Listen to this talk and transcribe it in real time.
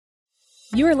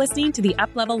You are listening to the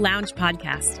Up-Level Lounge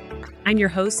podcast. I'm your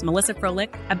host, Melissa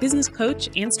Froelich, a business coach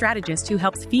and strategist who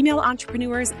helps female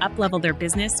entrepreneurs up-level their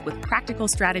business with practical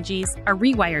strategies, a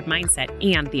rewired mindset,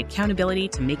 and the accountability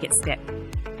to make it stick.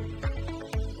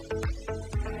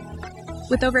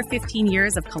 With over 15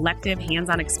 years of collective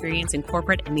hands-on experience in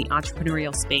corporate and the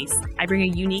entrepreneurial space, I bring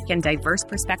a unique and diverse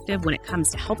perspective when it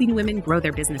comes to helping women grow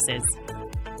their businesses.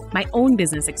 My own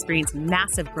business experienced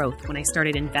massive growth when I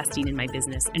started investing in my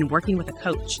business and working with a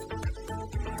coach.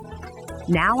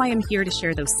 Now I am here to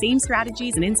share those same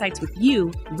strategies and insights with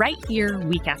you right here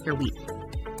week after week.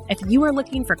 If you are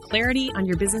looking for clarity on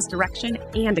your business direction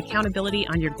and accountability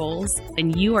on your goals,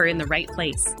 then you are in the right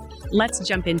place. Let's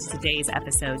jump into today's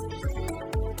episode.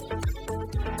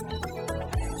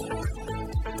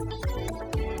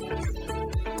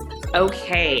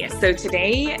 Okay, so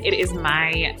today it is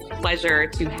my pleasure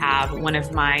to have one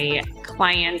of my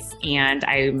clients, and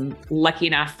I'm lucky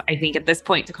enough, I think at this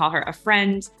point, to call her a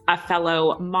friend, a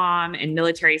fellow mom and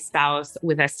military spouse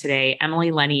with us today,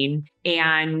 Emily Lenning.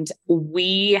 And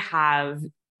we have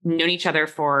known each other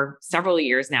for several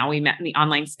years now. We met in the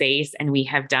online space and we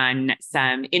have done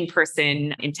some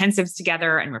in-person intensives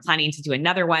together, and we're planning to do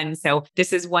another one. So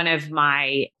this is one of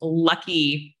my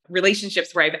lucky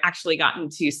relationships where I've actually gotten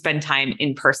to spend time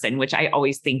in person, which I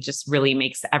always think just really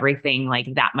makes everything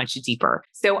like that much deeper.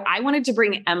 So I wanted to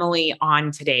bring Emily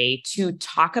on today to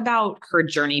talk about her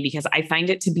journey because I find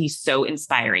it to be so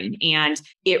inspiring. And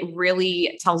it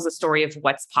really tells the story of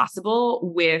what's possible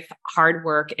with hard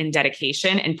work and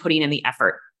dedication and putting in the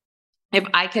effort. If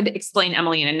I could explain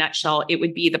Emily in a nutshell, it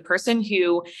would be the person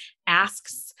who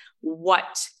asks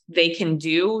what they can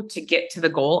do to get to the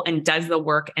goal and does the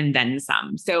work and then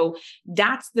some. So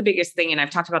that's the biggest thing. And I've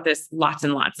talked about this lots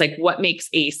and lots, like what makes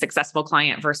a successful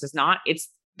client versus not. It's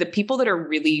the people that are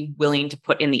really willing to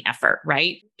put in the effort,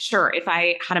 right? Sure. If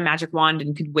I had a magic wand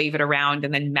and could wave it around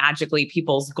and then magically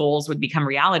people's goals would become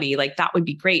reality, like that would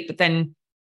be great. But then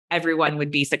everyone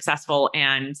would be successful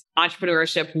and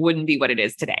entrepreneurship wouldn't be what it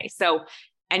is today. So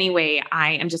anyway,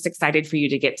 I am just excited for you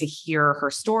to get to hear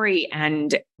her story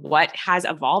and what has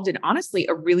evolved in honestly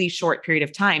a really short period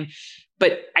of time.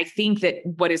 But I think that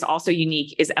what is also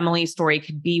unique is Emily's story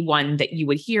could be one that you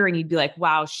would hear and you'd be like,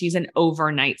 wow, she's an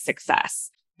overnight success.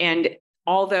 And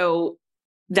although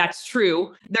that's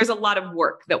true, there's a lot of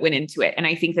work that went into it. And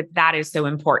I think that that is so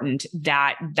important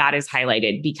that that is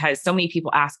highlighted because so many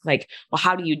people ask like, well,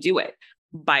 how do you do it?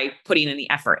 By putting in the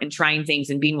effort and trying things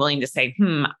and being willing to say,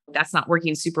 that's not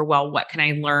working super well. What can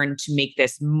I learn to make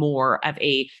this more of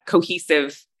a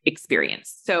cohesive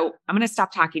experience? So I'm going to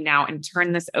stop talking now and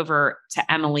turn this over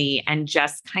to Emily and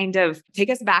just kind of take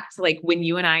us back to like when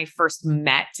you and I first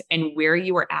met and where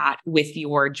you were at with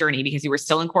your journey, because you were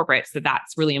still in corporate. So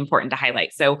that's really important to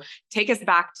highlight. So take us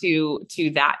back to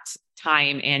that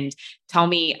time and tell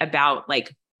me about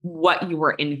like what you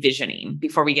were envisioning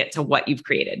before we get to what you've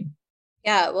created.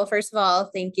 Yeah. Well, first of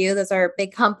all, thank you. Those are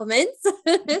big compliments. So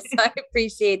I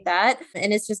appreciate that.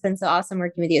 And it's just been so awesome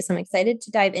working with you. So I'm excited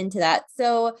to dive into that.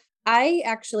 So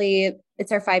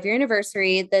it's our 5-year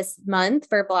anniversary this month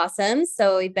for Blossoms.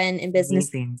 So we've been in business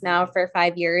now for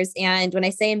 5 years. And when I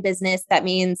say in business, that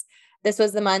means this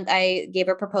was the month I gave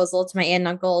a proposal to my aunt and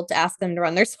uncle to ask them to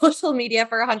run their social media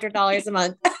for $100 a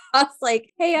month. I was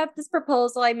like, hey, I have this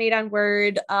proposal I made on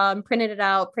Word, printed it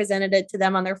out, presented it to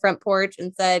them on their front porch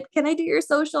and said, can I do your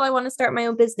social? I want to start my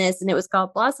own business. And it was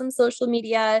called Blossom Social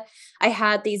Media. I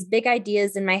had these big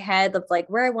ideas in my head of like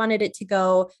where I wanted it to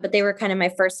go, but they were kind of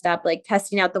my first step, like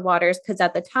testing out the waters. Because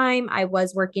at the time I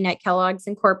was working at Kellogg's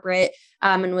in corporate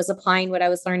and was applying what I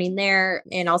was learning there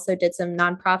and also did some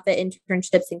nonprofit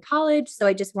internships in college. So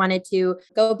I just wanted to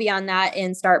go beyond that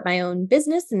and start my own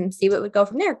business and see what would go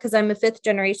from there. Because I'm a 5th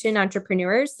generation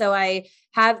entrepreneur. So I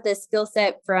have this skill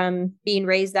set from being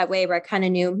raised that way where I kind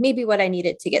of knew maybe what I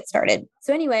needed to get started.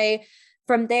 So anyway,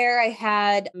 from there, I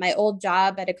had my old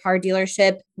job at a car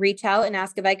dealership reach out and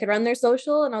ask if I could run their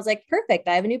social. And I was like, perfect.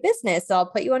 I have a new business. So I'll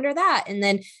put you under that. And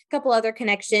then a couple other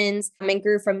connections and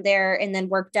grew from there and then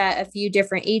worked at a few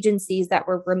different agencies that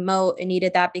were remote and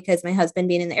needed that because my husband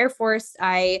being in the Air Force,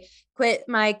 I quit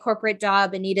my corporate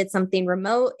job and needed something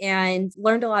remote and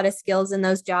learned a lot of skills in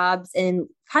those jobs and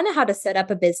kind of how to set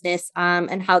up a business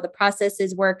and how the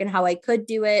processes work and how I could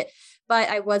do it. But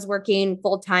I was working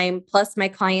full time plus my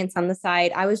clients on the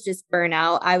side. I was just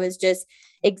burnout. I was just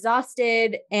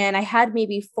exhausted. And I had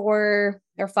maybe 4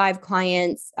 or 5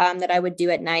 clients that I would do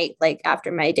at night, like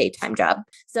after my daytime job.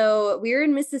 So we were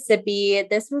in Mississippi.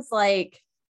 This was like,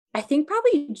 I think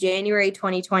probably January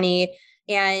 2020.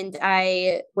 And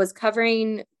I was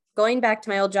covering going back to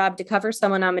my old job to cover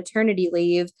someone on maternity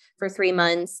leave for 3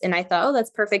 months. And I thought, oh,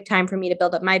 that's perfect time for me to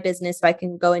build up my business so I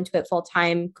can go into it full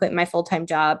time, quit my full-time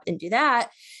job and do that.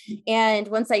 And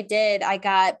once I did, I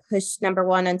got pushed number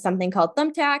one on something called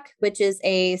Thumbtack, which is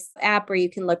a app where you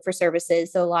can look for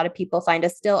services. So a lot of people find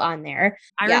us still on there.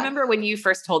 I remember when you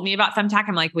first told me about Thumbtack,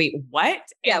 I'm like, wait, what?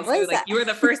 Yeah, and what so is like that? you were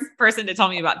the first person to tell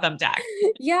me about Thumbtack.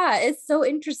 Yeah, it's so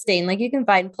interesting. Like you can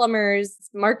find plumbers,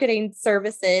 marketing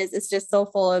services. It's just so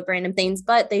full of random things,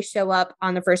 but they show up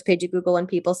on the first page of Google when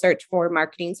people search for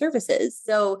marketing services.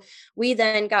 So we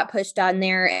then got pushed on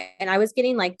there and I was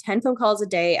getting like 10 phone calls a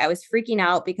day. I was freaking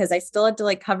out because I still had to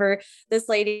like cover this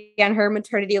lady on her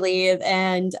maternity leave.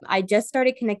 And I just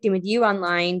started connecting with you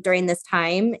online during this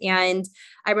time. And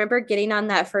I remember getting on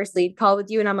that first lead call with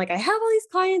you and I'm like, I have all these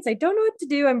clients. I don't know what to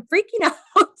do. I'm freaking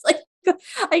out. Like,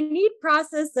 I need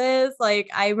processes. Like,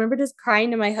 I remember just crying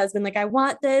to my husband, like, I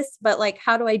want this, but like,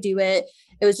 how do I do it?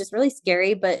 It was just really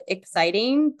scary, but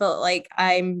exciting. But like,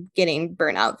 I'm getting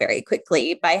burnout very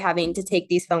quickly by having to take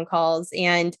these phone calls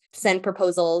and send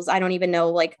proposals. I don't even know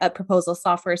like a proposal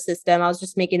software system. I was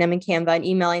just making them in Canva and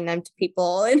emailing them to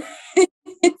people. And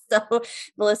so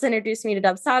Melissa introduced me to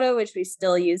Dubsado, which we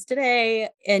still use today,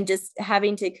 and just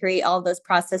having to create all those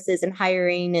processes and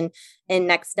hiring and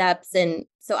next steps. And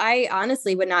so I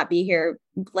honestly would not be here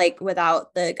like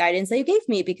without the guidance that you gave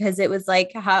me, because it was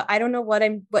like, how I don't know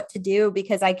what to do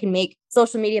because I can make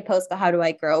social media posts, but how do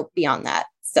I grow beyond that?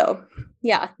 So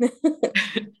yeah.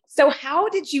 So how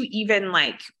did you even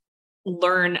like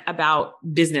learn about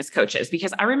business coaches?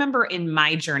 Because I remember in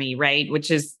my journey, right,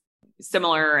 which is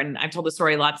similar, and I've told the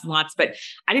story lots and lots, but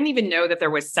I didn't even know that there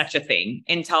was such a thing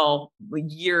until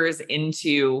years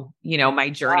into, my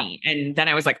journey. Yeah. And then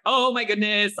I was like, oh my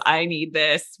goodness, I need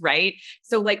this. Right.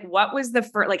 So like, what was the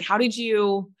first, like, how did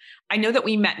you, I know that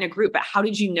we met in a group, but how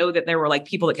did you know that there were like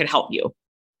people that could help you?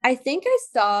 I think I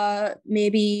saw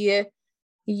maybe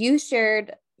you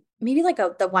shared maybe like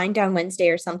the Wind Down Wednesday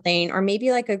or something, or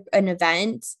maybe like an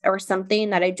event or something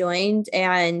that I joined.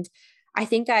 And I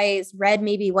think I read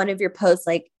maybe one of your posts,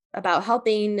 like about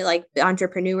helping like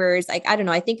entrepreneurs. Like, I don't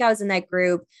know. I think I was in that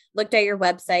group, looked at your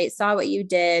website, saw what you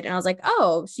did. And I was like,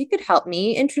 oh, she could help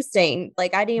me. Interesting.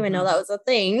 Like, I didn't even know that was a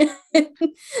thing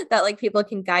that like people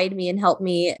can guide me and help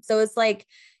me. So it's like,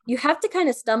 you have to kind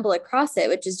of stumble across it,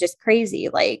 which is just crazy.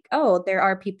 Like, oh, there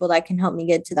are people that can help me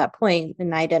get to that point.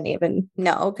 And I didn't even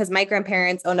know, because my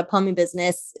grandparents owned a plumbing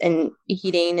business and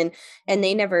heating, and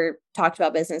they never talked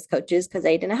about business coaches because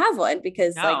they didn't have one,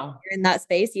 because like you're in that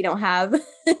space, you don't have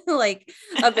like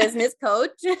a business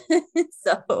coach.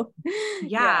 So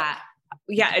yeah.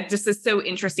 It just is so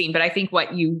interesting. But I think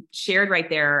what you shared right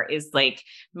there is like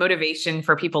motivation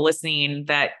for people listening,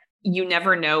 that you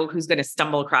never know who's going to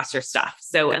stumble across your stuff.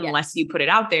 So unless you put it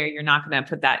out there, you're not going to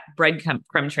put that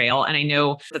breadcrumb trail. And I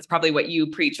know that's probably what you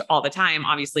preach all the time,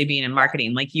 obviously being in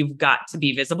marketing, like you've got to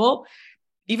be visible,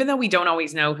 even though we don't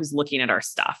always know who's looking at our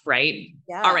stuff. Right.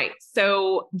 Yeah. All right.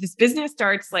 So this business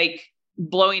starts like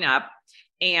blowing up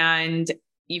and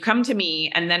you come to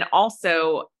me, and then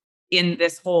also in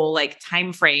this whole like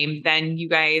time frame, then you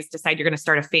guys decide you're going to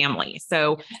start a family.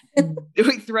 So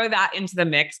we throw that into the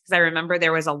mix, because I remember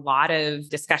there was a lot of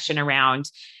discussion around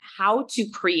how to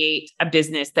create a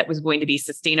business that was going to be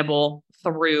sustainable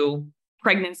through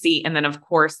pregnancy. And then of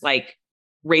course, like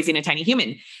raising a tiny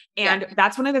human. And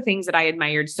that's one of the things that I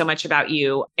admired so much about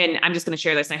you. And I'm just going to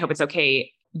share this, and I hope it's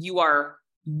okay. You are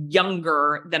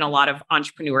younger than a lot of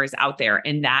entrepreneurs out there.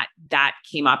 And that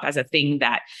came up as a thing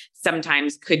that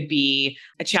sometimes could be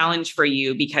a challenge for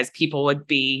you, because people would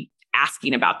be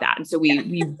asking about that. And so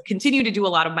we continue to do a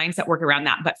lot of mindset work around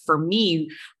that. But for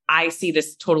me, I see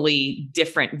this totally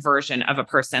different version of a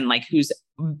person, like who's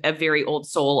a very old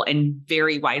soul and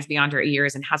very wise beyond her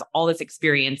years and has all this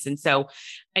experience. And so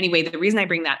anyway, the reason I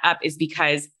bring that up is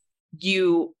because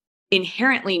you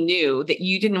inherently knew that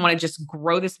you didn't want to just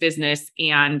grow this business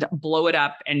and blow it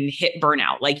up and hit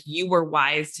burnout. Like you were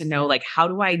wise to know, like, how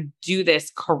do I do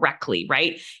this correctly?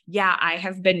 Right. Yeah. I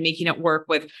have been making it work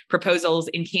with proposals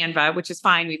in Canva, which is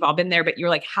fine. We've all been there, but you're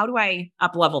like, how do I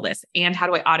up level this? And how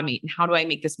do I automate? And how do I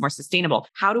make this more sustainable?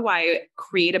 How do I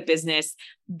create a business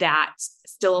that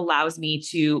still allows me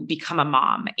to become a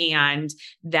mom and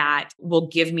that will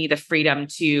give me the freedom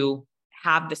to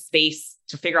have the space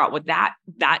to figure out what that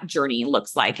journey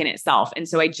looks like in itself. And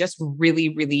so I just really,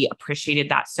 really appreciated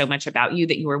that so much about you,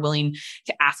 that you were willing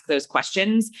to ask those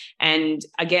questions. And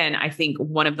again, I think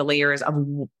one of the layers of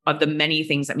the many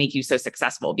things that make you so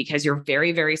successful, because you're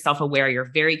very, very self-aware, you're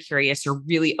very curious, you're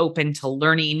really open to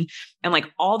learning, and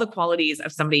like all the qualities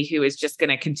of somebody who is just going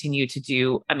to continue to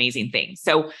do amazing things.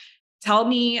 So tell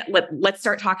me, let's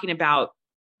start talking about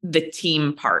the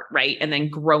team part, right? And then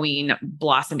growing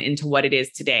Blossom into what it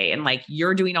is today. And like,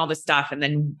 you're doing all this stuff. And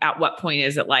then at what point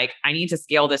is it like, I need to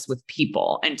scale this with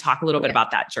people, and talk a little bit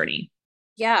about that journey?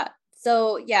 Yeah.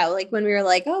 So yeah, like when we were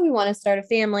like, oh, we want to start a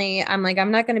family, I'm like,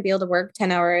 I'm not going to be able to work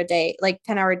 10-hour a day, like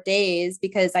 10-hour days,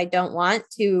 because I don't want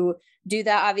to do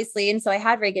that, obviously. And so I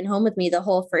had Reagan home with me the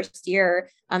whole first year.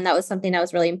 That was something that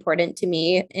was really important to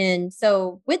me. And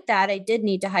so with that, I did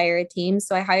need to hire a team.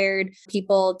 So I hired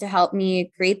people to help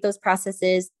me create those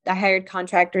processes. I hired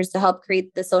contractors to help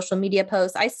create the social media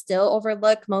posts. I still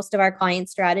overlook most of our client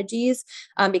strategies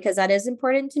because that is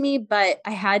important to me, but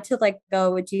I had to like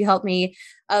go, would you help me,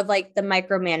 of like the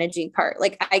micromanaging part.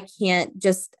 Like I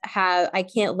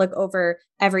can't look over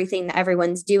everything that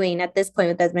everyone's doing at this point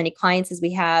with as many clients as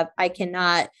we have. I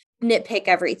cannot nitpick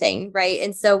everything. Right.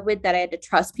 And so with that, I had to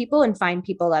trust people and find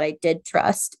people that I did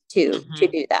trust to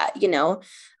do that,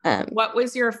 What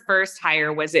was your first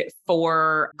hire? Was it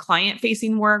for client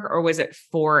facing work, or was it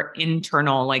for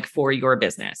internal, like for your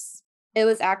business? It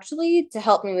was actually to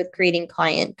help me with creating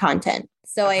client content.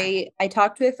 So I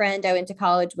talked to a friend I went to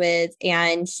college with,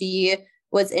 and she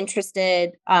was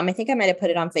interested. I think I might have put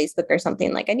it on Facebook or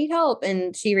something, like, I need help.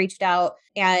 And she reached out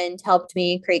and helped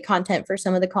me create content for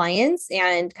some of the clients,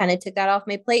 and kind of took that off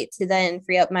my plate to then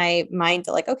free up my mind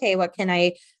to like, okay, what can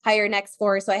I hire next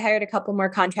for? So I hired a couple more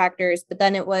contractors, but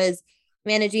then it was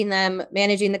managing them,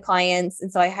 managing the clients.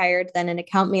 And so I hired then an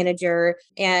account manager,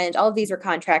 and all of these were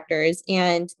contractors.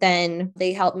 And then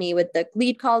they helped me with the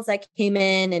lead calls that came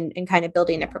in, and kind of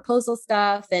building the proposal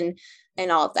stuff and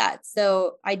all of that.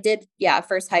 So I did,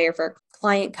 first hire for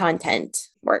client content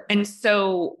work. And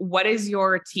so what does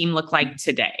your team look like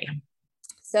today?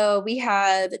 So we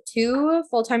have 2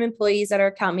 full-time employees that are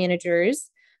account managers,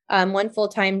 1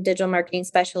 full-time digital marketing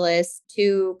specialist,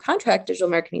 2 contract digital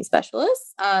marketing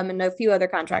specialists, and a few other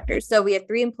contractors. So we have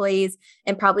 3 employees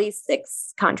and probably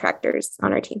 6 contractors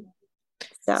on our team.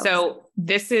 So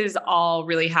this is all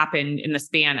really happened in the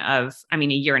span of, a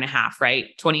year and a half,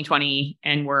 right? 2020,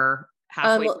 and we're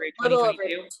halfway through 2022. A little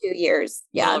over 2 years.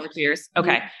 Yeah. A little over 2 years.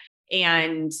 Okay.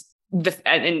 And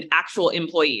and actual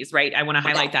employees, right? I want to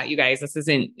highlight that, you guys, this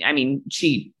isn't,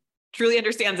 she truly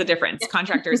understands the difference,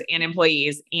 contractors and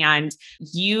employees. And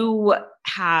you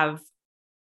have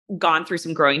gone through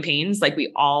some growing pains, like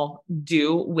we all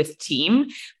do with team.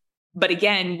 But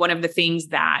again, one of the things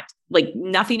that like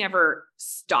nothing ever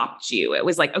stopped you. It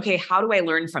was like, okay, how do I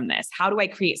learn from this? How do I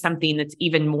create something that's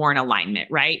even more in alignment,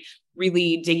 right?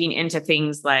 Really digging into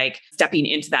things like stepping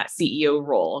into that CEO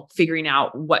role, figuring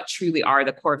out what truly are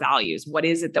the core values. What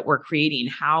is it that we're creating?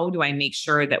 How do I make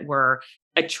sure that we're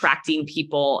attracting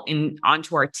people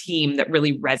onto our team that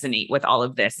really resonate with all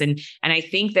of this? And I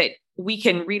think that we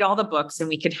can read all the books and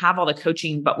we can have all the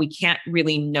coaching, but we can't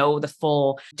really know the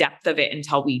full depth of it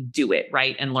until we do it,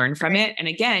 right? And learn from it. And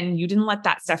again, you didn't let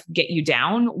that stuff get you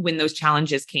down when those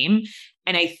challenges came.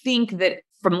 And I think that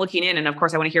from looking in, and of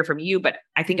course I want to hear from you, but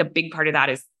I think a big part of that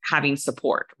is having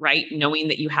support, right? Knowing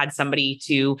that you had somebody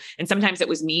and sometimes it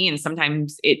was me and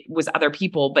sometimes it was other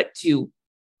people, but to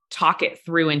talk it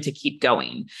through and to keep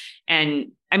going.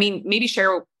 And maybe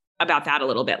share about that a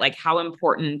little bit. Like, how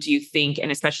important do you think,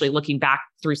 and especially looking back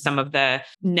through some of the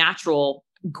natural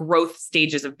growth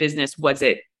stages of business, was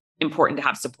it important to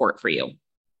have support for you?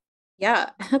 Yeah,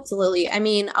 absolutely.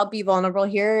 I'll be vulnerable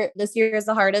here. This year is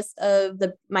the hardest of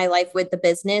my life with the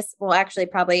business. Well, actually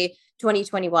probably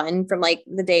 2021, from like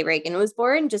the day Reagan was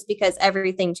born, just because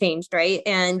everything changed. Right.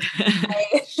 And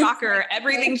shocker,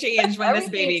 everything changed when this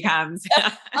baby comes.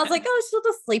 I was like, oh, she'll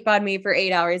just sleep on me for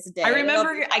 8 hours a day. I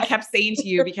remember I kept saying to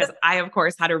you, because I, of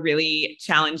course, had a really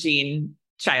challenging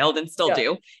child and still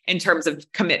do in terms of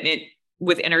commitment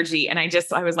with energy. And I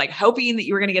was like hoping that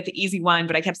you were going to get the easy one,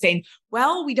 but I kept saying,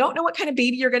 well, we don't know what kind of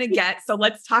baby you're going to get. So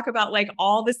let's talk about like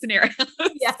all the scenarios.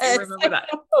 Yes, I remember that.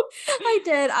 I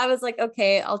did. I was like,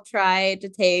 okay, I'll try to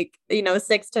take,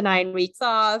 6 to 9 weeks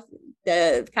off.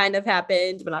 That kind of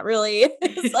happened, but not really.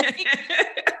 It's like,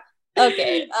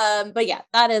 okay. But yeah,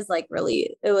 that is like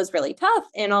it was really tough.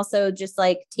 And also just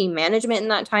like team management in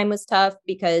that time was tough,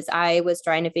 because I was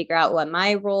trying to figure out what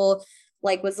my role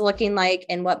was looking like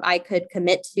and what I could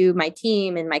commit to my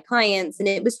team and my clients. And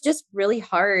it was just really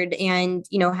hard, and,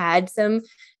 had some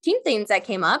team things that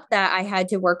came up that I had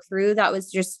to work through. That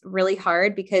was just really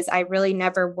hard, because I really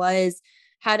never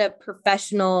had a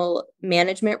professional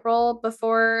management role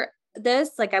before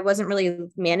this. Like, I wasn't really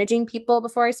managing people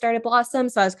before I started Blossom.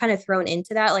 So I was kind of thrown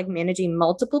into that, like managing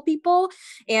multiple people.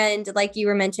 And like you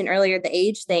were mentioned earlier, the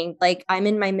age thing, like I'm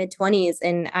in my mid-20s,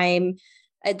 and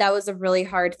that was a really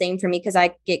hard thing for me, because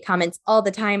I get comments all the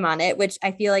time on it, which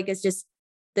I feel like is just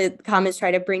the comments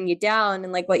try to bring you down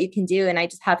and like what you can do. And I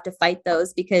just have to fight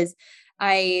those because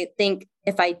I think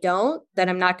if I don't, then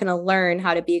I'm not going to learn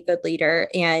how to be a good leader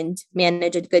and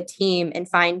manage a good team and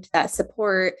find that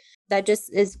support that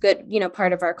just is good,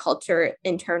 part of our culture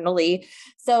internally.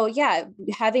 So yeah,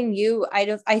 having you,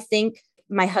 I think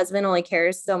my husband only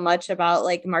cares so much about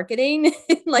like marketing,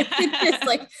 like just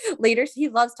like leaders. He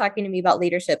loves talking to me about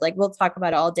leadership. Like we'll talk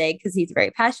about it all day because he's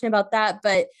very passionate about that.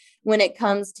 But when it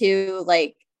comes to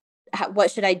like,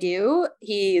 what should I do?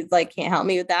 He like can't help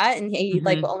me with that. And he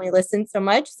like will only listen so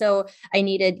much. So I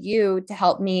needed you to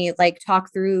help me like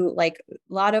talk through like a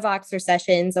lot of Oxer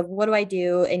sessions of what do I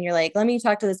do? And you're like, let me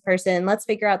talk to this person. Let's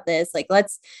figure out this. Like,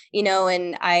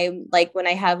 and I like when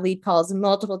I have lead calls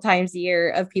multiple times a year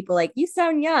of people like, you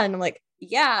sound young. I'm like,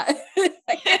 yeah,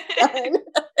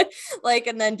 like,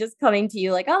 and then just coming to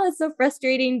you like, oh, that's so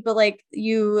frustrating. But like,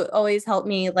 you always help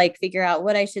me like figure out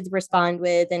what I should respond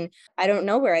with. And I don't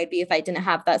know where I'd be if I didn't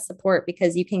have that support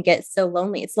because you can get so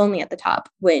lonely. It's lonely at the top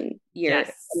when you're in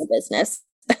a business.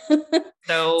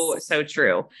 So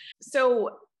true.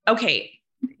 So, okay.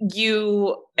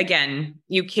 You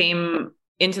came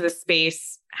into the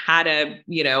space, had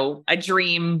a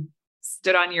dream,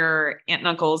 stood on your aunt and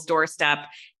uncle's doorstep,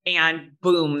 and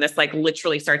boom, this like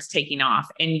literally starts taking off,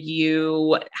 and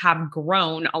you have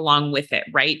grown along with it,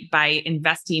 right? By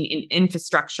investing in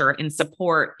infrastructure, in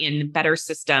support, in better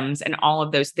systems, and all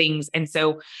of those things. And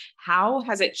so how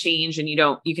has it changed? And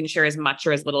you can share as much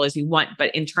or as little as you want,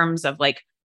 but in terms of like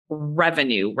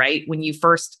revenue, right? When you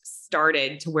first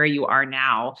started to where you are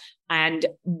now, and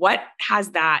what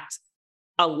has that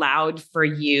allowed for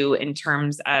you in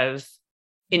terms of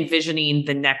envisioning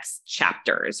the next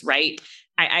chapters, right?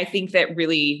 I think that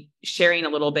really sharing a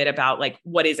little bit about like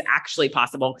what is actually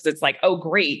possible, because it's like, oh,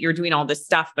 great, you're doing all this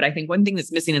stuff. But I think one thing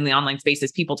that's missing in the online space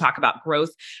is people talk about growth,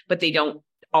 but they don't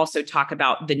also talk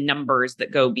about the numbers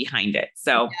that go behind it.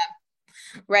 So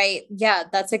Right. Yeah,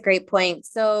 that's a great point.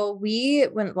 So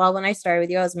when I started with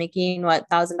you, I was making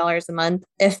 $1,000 a month,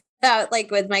 if that,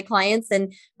 like with my clients,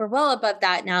 and we're well above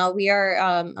that now. We are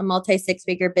a multi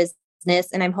 6-figure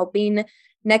business, and I'm hoping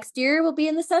next year we'll be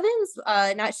in the sevens.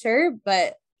 Not sure,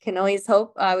 but can always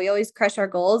hope. We always crush our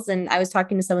goals. And I was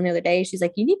talking to someone the other day. She's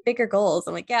like, "You need bigger goals."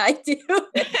 I'm like, "Yeah, I do."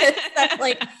 That's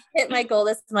like hit my goal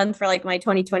this month for like my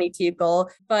 2022 goal,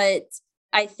 but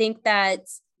I think that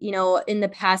in the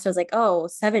past, I was like, oh,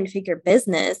 7-figure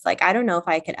business. Like, I don't know if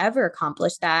I could ever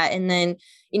accomplish that. And then,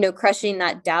 crushing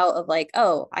that doubt of like,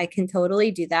 oh, I can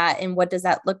totally do that. And what does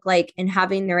that look like? And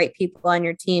having the right people on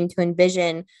your team to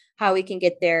envision how we can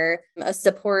get there, a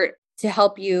support to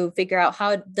help you figure out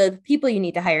how the people you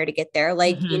need to hire to get there.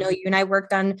 Like, you and I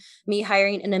worked on me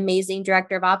hiring an amazing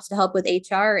director of ops to help with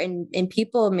HR and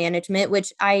people management,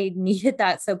 which I needed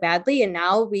that so badly. And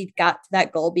now we got to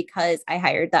that goal because I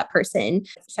hired that person.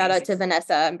 Shout out to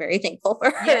Vanessa. I'm very thankful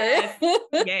for her. Yes.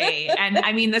 Yay. And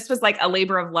I mean, this was like a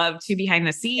labor of love too behind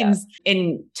the scenes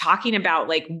in talking about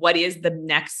like, what is the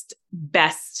next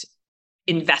best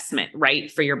investment,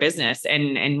 right, for your business.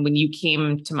 And when you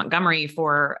came to Montgomery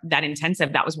for that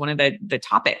intensive, that was one of the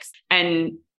topics.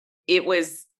 And it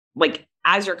was like,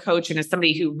 as your coach and as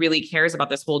somebody who really cares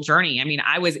about this whole journey, I mean,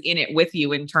 I was in it with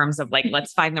you in terms of like,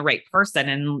 let's find the right person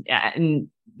and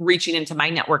reaching into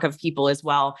my network of people as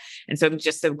well. And so I'm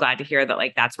just so glad to hear that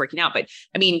like that's working out. But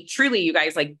I mean, truly, you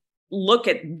guys, like, look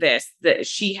at this, that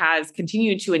she has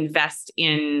continued to invest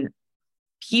in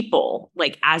people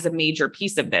like as a major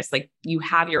piece of this. Like, you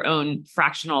have your own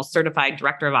fractional certified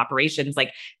director of operations.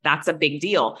 Like, that's a big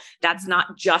deal. That's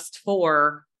not just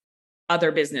for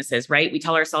other businesses, right? We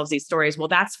tell ourselves these stories. Well,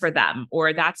 that's for them,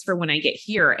 or that's for when I get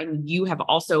here. And you have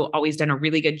also always done a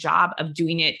really good job of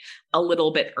doing it a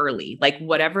little bit early. Like,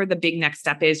 whatever the big next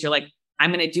step is, you're like,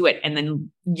 I'm going to do it. And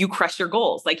then you crush your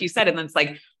goals, like you said. And then it's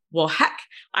like, well, heck,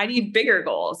 I need bigger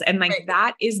goals. And like,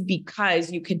 that is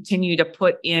because you continue to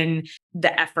put in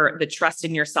the effort, the trust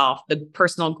in yourself, the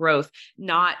personal growth,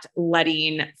 not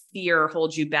letting fear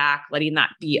hold you back, letting that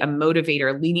be a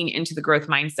motivator, leaning into the growth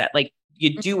mindset. Like,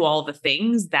 you do all the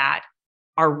things that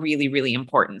are really, really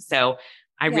important. So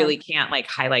I really can't like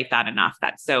highlight that enough.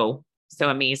 That's so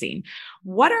amazing.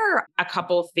 What are a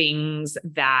couple things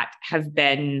that have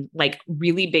been like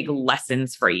really big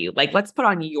lessons for you? Like, let's put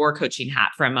on your coaching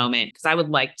hat for a moment, because I would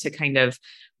like to kind of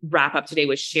wrap up today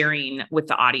with sharing with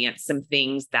the audience some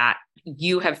things that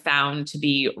you have found to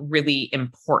be really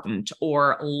important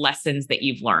or lessons that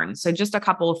you've learned. So just a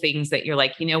couple of things that you're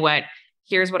like, you know what,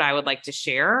 here's what I would like to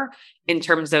share in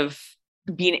terms of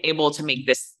being able to make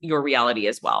this your reality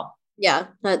as well. Yeah,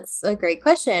 that's a great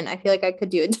question. I feel like I could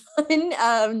do a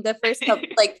ton. The first couple,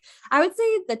 like I would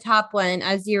say the top one,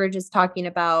 as you were just talking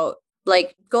about,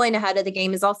 like going ahead of the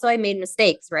game is also I made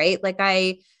mistakes, right? Like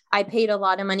I paid a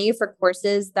lot of money for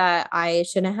courses that I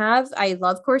shouldn't have. I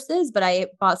love courses, but I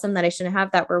bought some that I shouldn't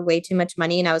have that were way too much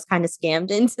money and I was kind of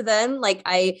scammed into them. Like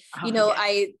Oh, yes.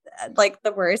 I like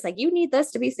the worst, like you need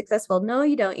this to be successful. No,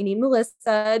 you don't. You need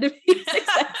Melissa to be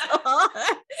successful.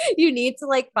 You need to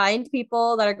like find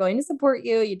people that are going to support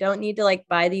you. You don't need to like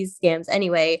buy these scams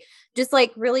anyway. Just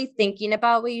like really thinking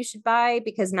about what you should buy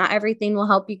because not everything will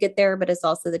help you get there, but it's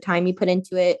also the time you put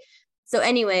into it. So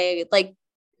anyway, like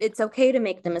it's okay to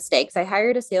make the mistakes. I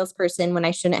hired a salesperson when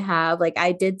I shouldn't have. Like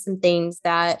I did some things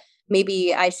that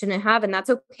maybe I shouldn't have, and that's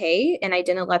okay. And I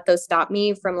didn't let those stop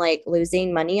me from like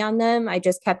losing money on them. I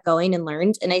just kept going and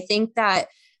learned. And I think that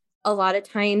a lot of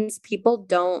times people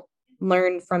don't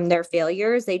learn from their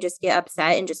failures. They just get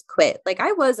upset and just quit. Like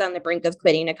I was on the brink of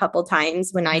quitting a couple times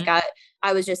when I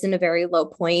was just in a very low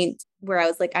point where I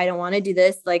was like, I don't want to do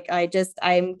this. Like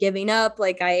I'm giving up.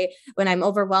 Like when I'm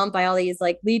overwhelmed by all these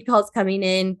like lead calls coming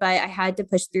in, but I had to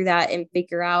push through that and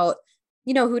figure out,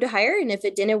 who to hire. And if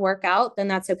it didn't work out, then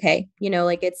that's okay.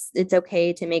 Like it's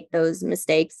okay to make those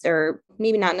mistakes, or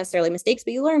maybe not necessarily mistakes,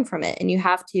 but you learn from it and you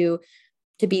have to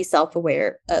be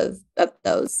self-aware of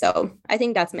those. So I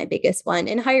think that's my biggest one.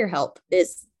 And hire help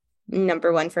is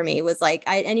number one for me. Was like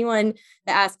anyone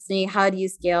that asks me, how do you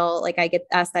scale? Like I get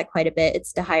asked that quite a bit.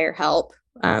 It's to hire help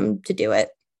to do it.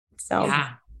 So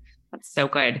yeah, that's so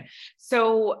good.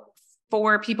 So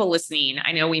for people listening,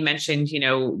 I know we mentioned,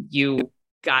 you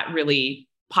got really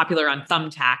popular on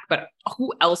Thumbtack, but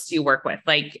who else do you work with?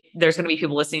 Like there's going to be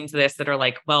people listening to this that are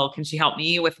like, well, can she help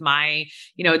me with my,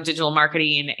 digital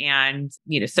marketing and,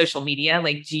 social media?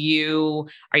 Like,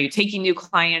 are you taking new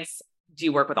clients? Do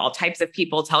you work with all types of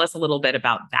people? Tell us a little bit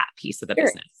about that piece of the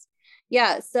business.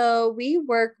 Yeah. So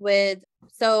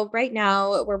right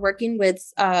now we're working with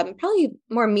probably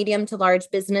more medium to large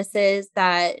businesses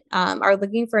that are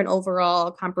looking for an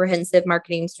overall comprehensive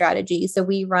marketing strategy. So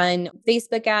we run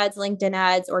Facebook ads, LinkedIn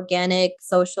ads, organic,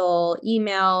 social,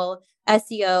 email,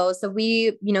 SEO. So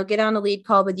we, get on a lead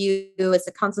call with you. It's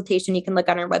a consultation. You can look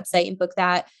on our website and book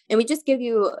that. And we just give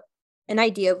you an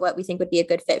idea of what we think would be a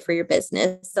good fit for your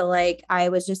business. So like I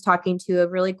was just talking to a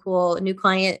really cool new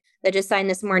client that just signed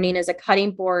this morning as a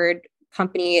cutting board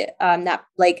company that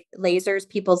like lasers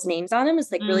people's names on them.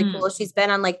 It's like really cool. She's been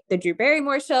on like the Drew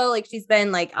Barrymore show. Like she's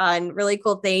been like on really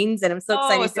cool things and I'm so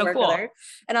excited to work with her.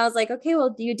 And I was like, okay, well,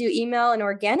 do you do email and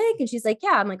organic? And she's like,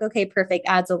 yeah. I'm like, okay, perfect.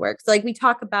 Ads will work. So like we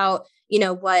talk about,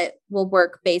 what will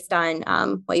work based on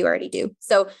what you already do.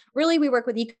 So really we work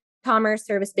with e-commerce,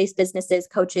 service-based businesses,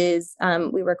 coaches.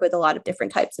 We work with a lot of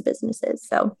different types of businesses.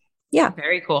 So yeah.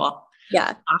 Very cool.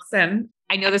 Yeah. Awesome.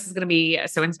 I know this is going to be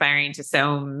so inspiring to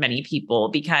so many people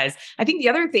because I think the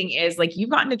other thing is like you've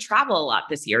gotten to travel a lot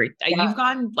this year. Yeah. You've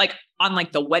gone like on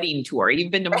like the wedding tour.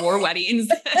 You've been to more weddings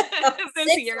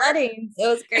this year. Weddings. It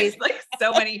was crazy. Like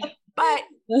so many, but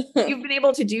you've been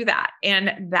able to do that.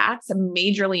 And that's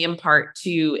majorly in part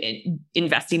to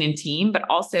investing in team, but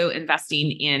also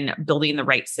investing in building the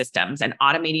right systems and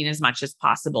automating as much as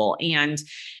possible. And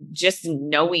just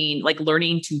knowing, like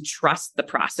learning to trust the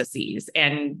processes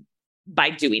and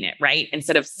by doing it, right?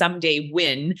 Instead of someday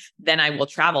when, then I will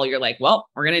travel. You're like, well,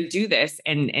 we're going to do this.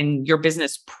 And your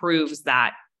business proves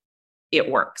that it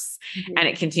works and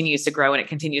it continues to grow and it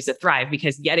continues to thrive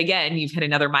because yet again, you've hit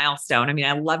another milestone. I mean,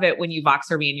 I love it when you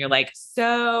Voxer me and you're like,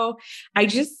 so I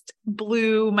just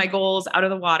blew my goals out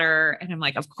of the water. And I'm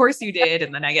like, of course you did.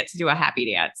 And then I get to do a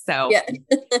happy dance. So yeah.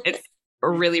 It's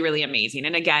really, really amazing.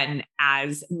 And again,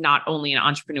 as not only an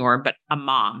entrepreneur, but a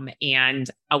mom and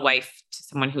a wife to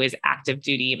someone who is active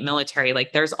duty military,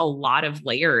 like there's a lot of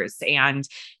layers and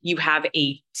you have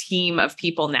a team of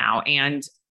people now and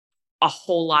a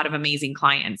whole lot of amazing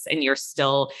clients and you're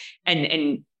still,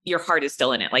 and your heart is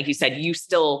still in it. Like you said, you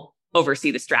still oversee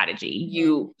the strategy.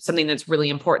 Something that's really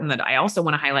important that I also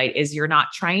want to highlight is you're not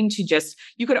trying to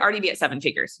you could already be at 7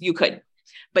 figures. You could,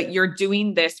 but you're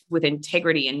doing this with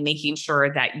integrity and making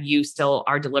sure that you still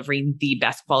are delivering the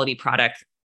best quality product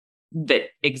that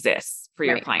exists for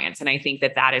your clients. And I think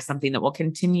that is something that will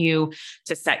continue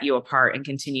to set you apart and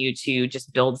continue to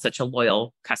just build such a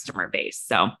loyal customer base.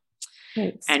 So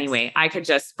thanks. Anyway, I could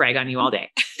just brag on you all day.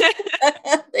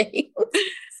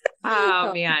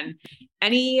 Oh man.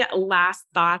 Any last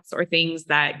thoughts or things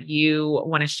that you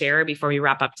want to share before we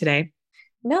wrap up today?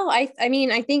 No, I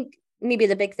mean, I think maybe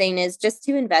the big thing is just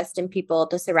to invest in people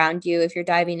to surround you. If you're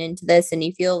diving into this and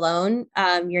you feel alone,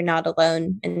 you're not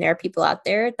alone. And there are people out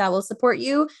there that will support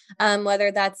you.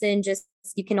 Whether that's in just,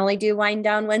 you can only do wind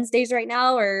down Wednesdays right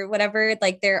now or whatever,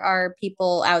 like there are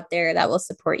people out there that will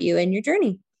support you in your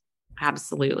journey.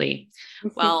 Absolutely.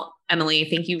 Well, Emily,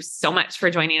 thank you so much for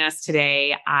joining us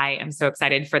today. I am so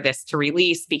excited for this to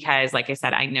release because, like I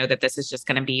said, I know that this is just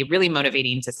going to be really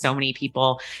motivating to so many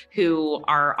people who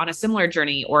are on a similar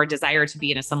journey or desire to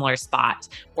be in a similar spot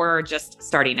or just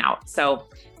starting out. So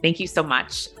thank you so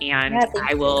much. And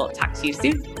I will talk to you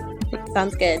soon.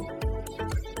 Sounds good.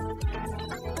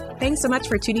 Thanks so much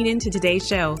for tuning in to today's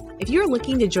show. If you're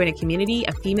looking to join a community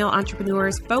of female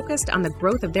entrepreneurs focused on the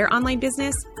growth of their online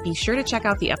business, be sure to check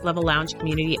out the Up-Level Lounge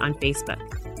community on Facebook.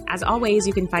 As always,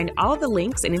 you can find all of the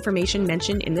links and information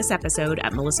mentioned in this episode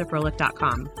at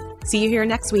melissafroelich.com. See you here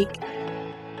next week.